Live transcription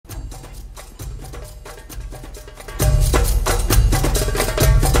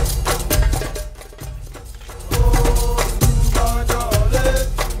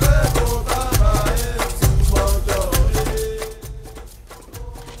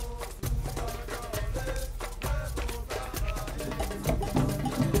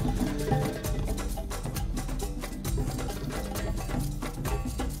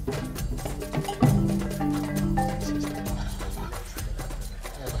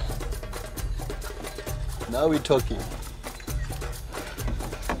Now we're talking.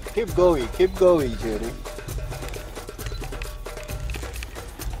 Keep going, Jerry.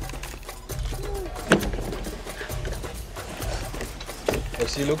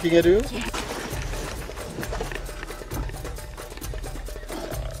 Is she looking at you? Yeah.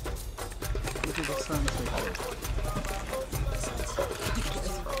 Look at the sunset.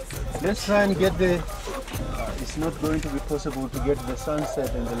 Let's try and get the... it's not going to be possible to get the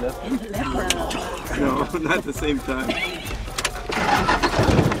sunset and the leopard. No, not at the same time.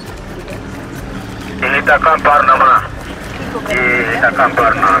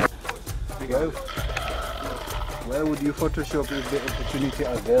 Go. Where would you Photoshop if the opportunity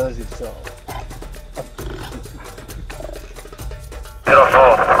avails itself?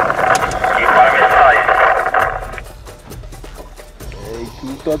 Hey,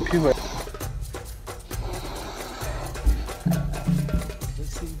 keep up here.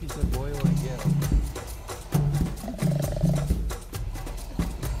 Let's see if he's a boy or a girl.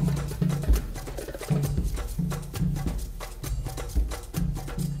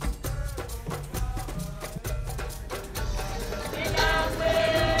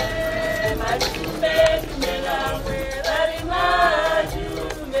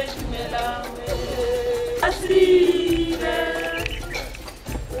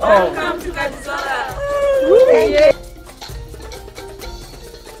 Welcome to Botswana.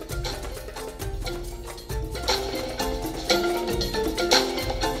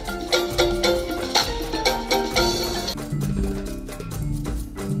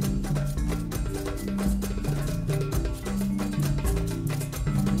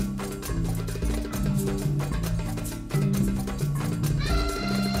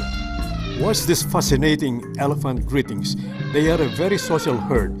 Watch this fascinating elephant greetings. They are a very social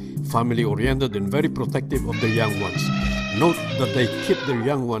herd, family-oriented and very protective of their young ones. Note that they keep their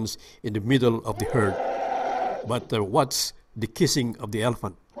young ones in the middle of the herd. But watch the kissing of the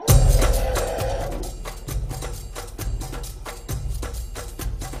elephant.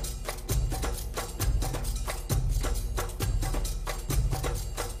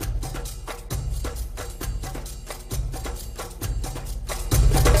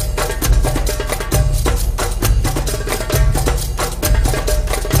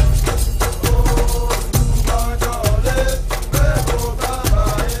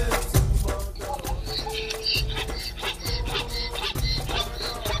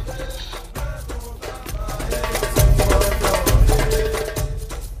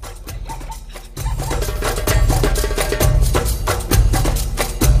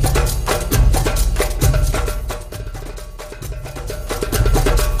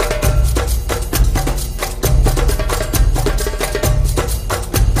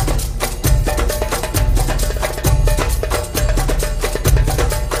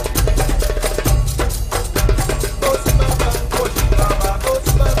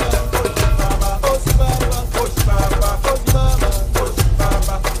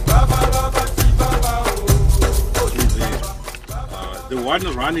 The one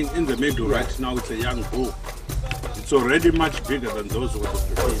running in the middle right now, it's a young bull. It's already much bigger than those who were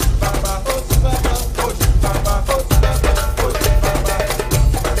before.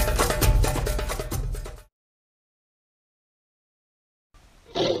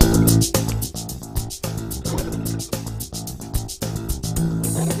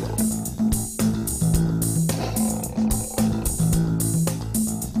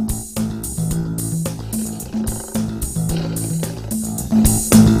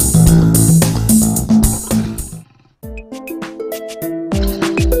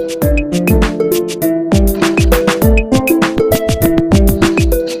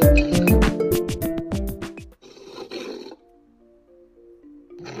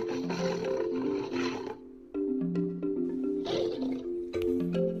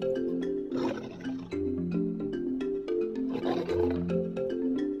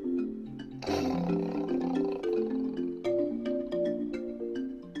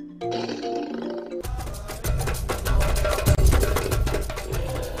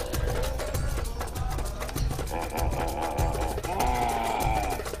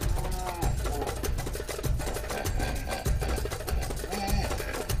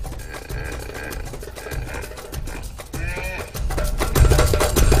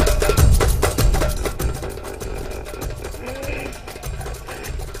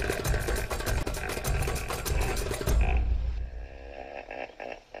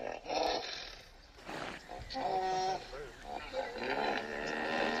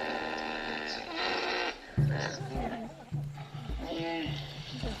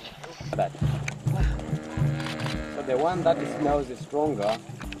 So the one that smells is stronger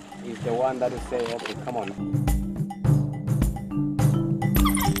is the one that will say, okay, come on.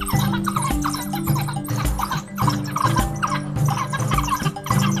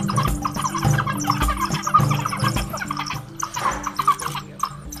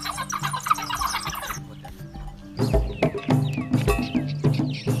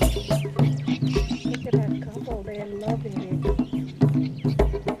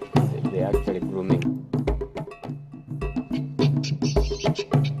 They're actually grooming.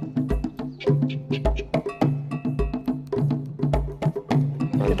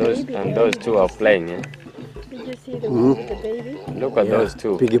 And those two are playing, yeah? Did you see the one with the baby? Look at those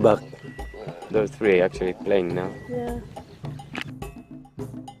two. Piggyback. Those three are actually playing now. Yeah.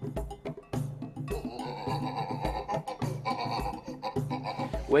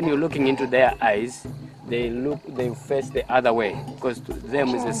 When you're looking into their eyes, they face the other way because to them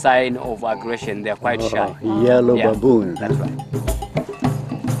is a sign of aggression. They're quite shy. Yellow Yeah, baboon. That's right.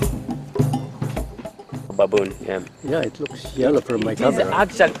 Baboon, yeah. Yeah, it looks yellow from my It is camera.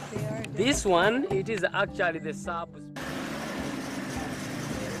 actually, this one, it is actually the sub.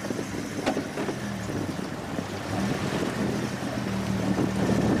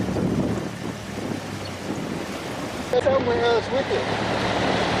 Somewhere else with it.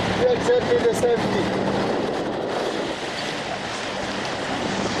 Do exactly the same thing.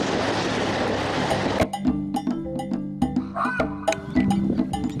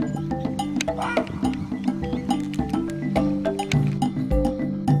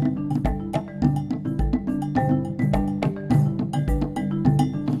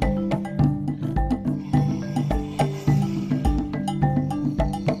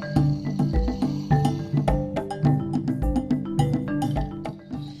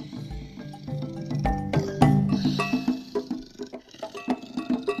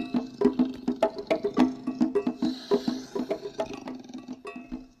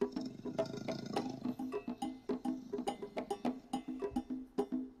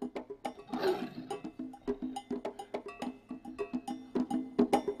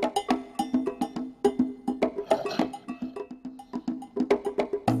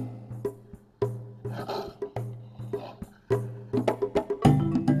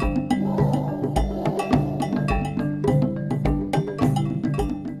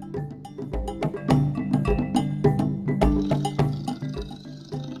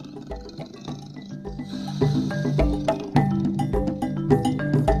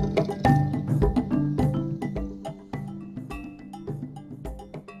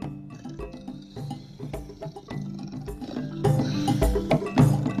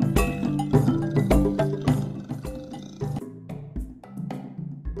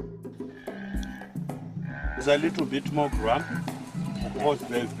 It's a little bit more grumpy because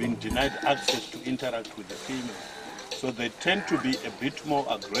they've been denied access to interact with the female. So they tend to be a bit more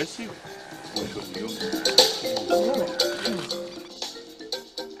aggressive with humans.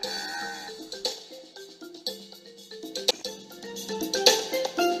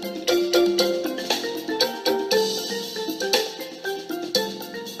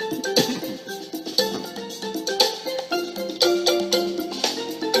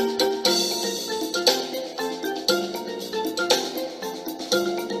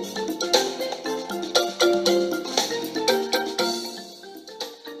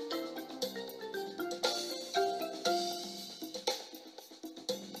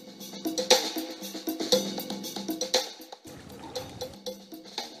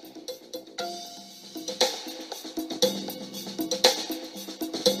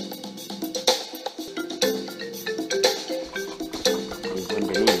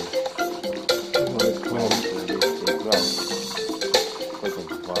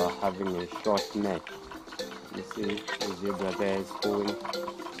 Having a short neck. You see the zebra there is pulling.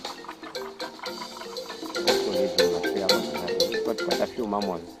 Also lives in Australia, but quite a few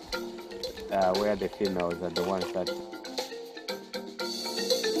mammals where the females are the ones that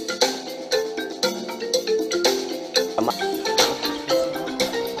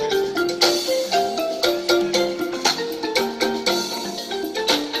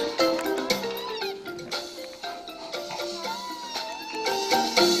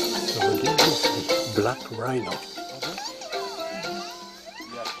Black rhino.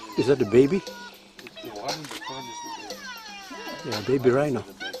 Is that the baby? The one in the front is the Yeah, baby rhino.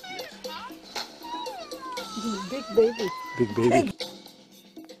 Big baby. Big baby.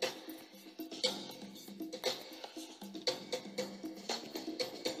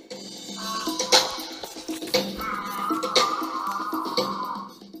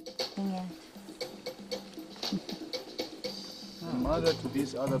 Mother to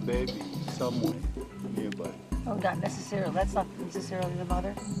this other baby somewhere. nearby. Oh, not necessarily. That's not necessarily the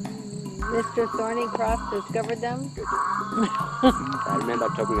mother. Mr. Thornycroft discovered them? I remember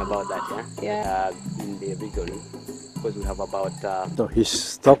talking about that, Yeah. in the region, because we have about, So he's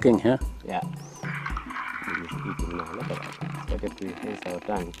stalking, huh? yeah. It is eating now. Look at that. Started to enhance our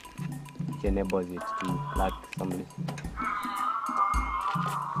tongue, which enables it to lack some.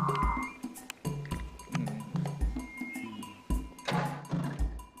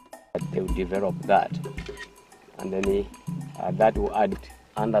 They will develop that, and then that will add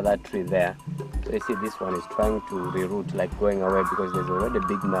under that tree there. So you see, this one is trying to reroute, like going away, because there's already a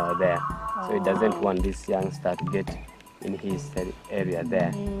big male there. So it doesn't want this youngster to get in his area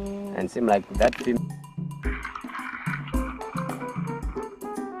there. And seem like that female.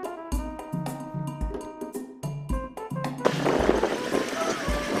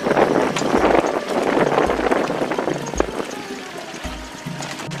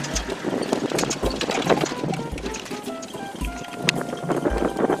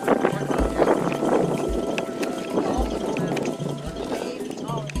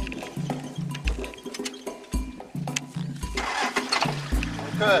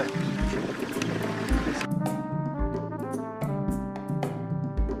 Good.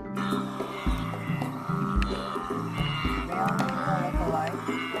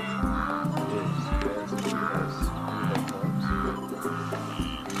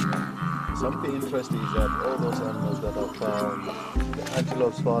 Something interesting is that all those animals that are found, the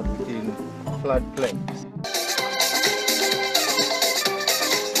antelopes found within floodplains.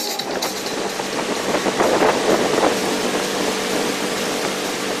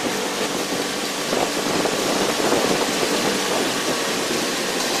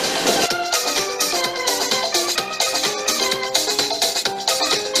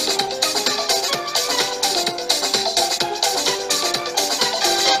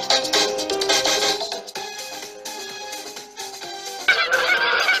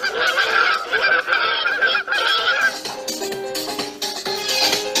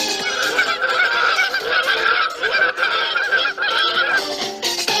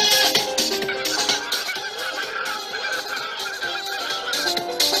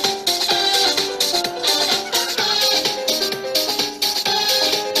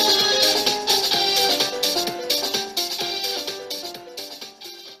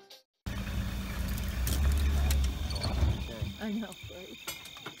 I know, right?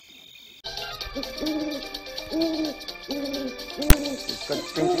 It's got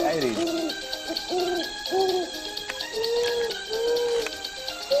pink iris.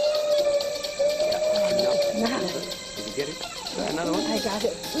 Did you get it? Try another one? I got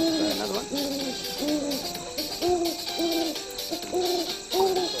it. Try another one?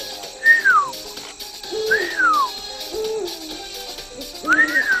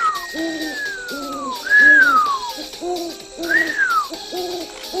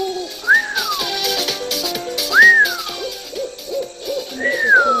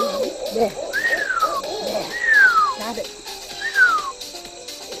 There. Got it.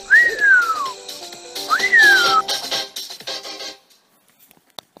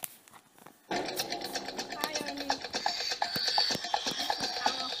 Hi, Ernie. This is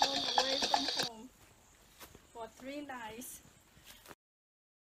our home away from home for 3 nights.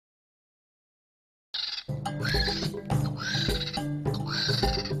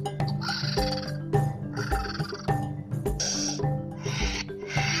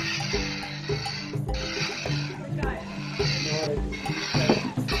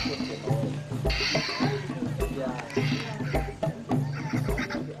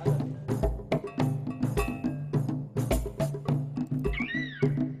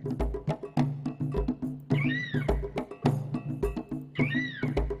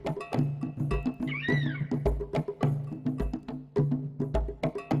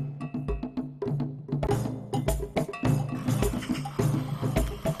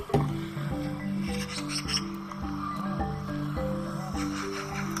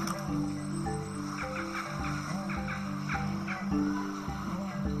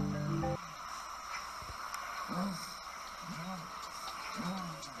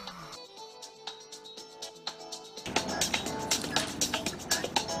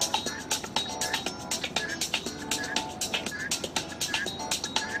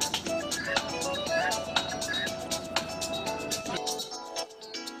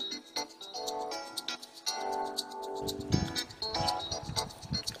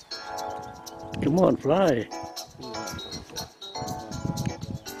 Come on, fly.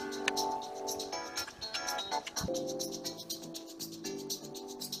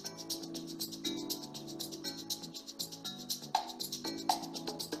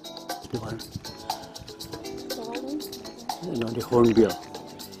 The hornbill.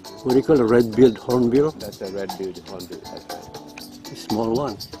 What do you call a red-billed hornbill? That's a red-billed hornbill, that's right. A small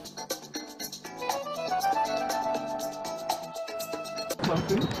one.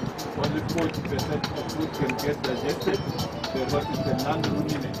 Something, only 40% of food can get digested. The rest is a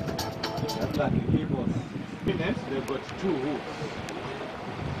non-ruminant. That's like a hippos. Ruminants, they've got 2 hooves.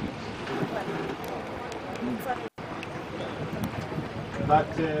 But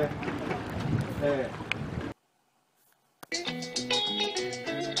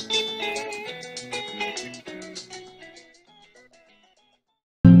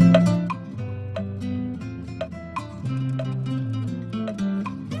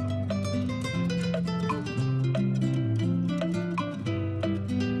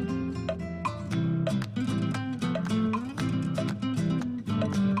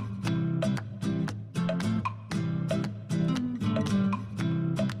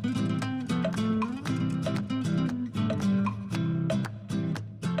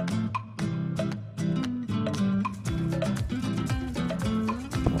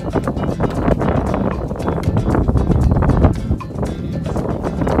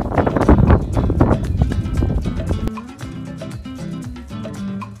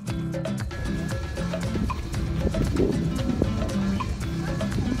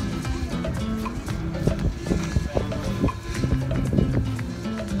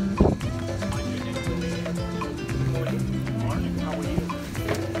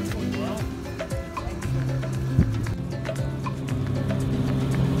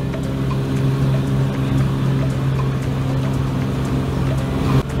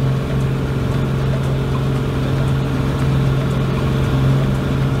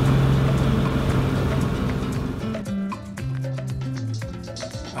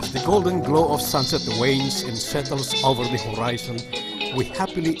As the golden glow of sunset wanes and settles over the horizon, we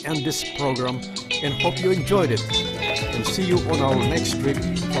happily end this program and hope you enjoyed it. And see you on our next trip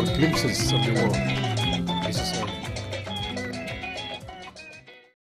for glimpses of the world.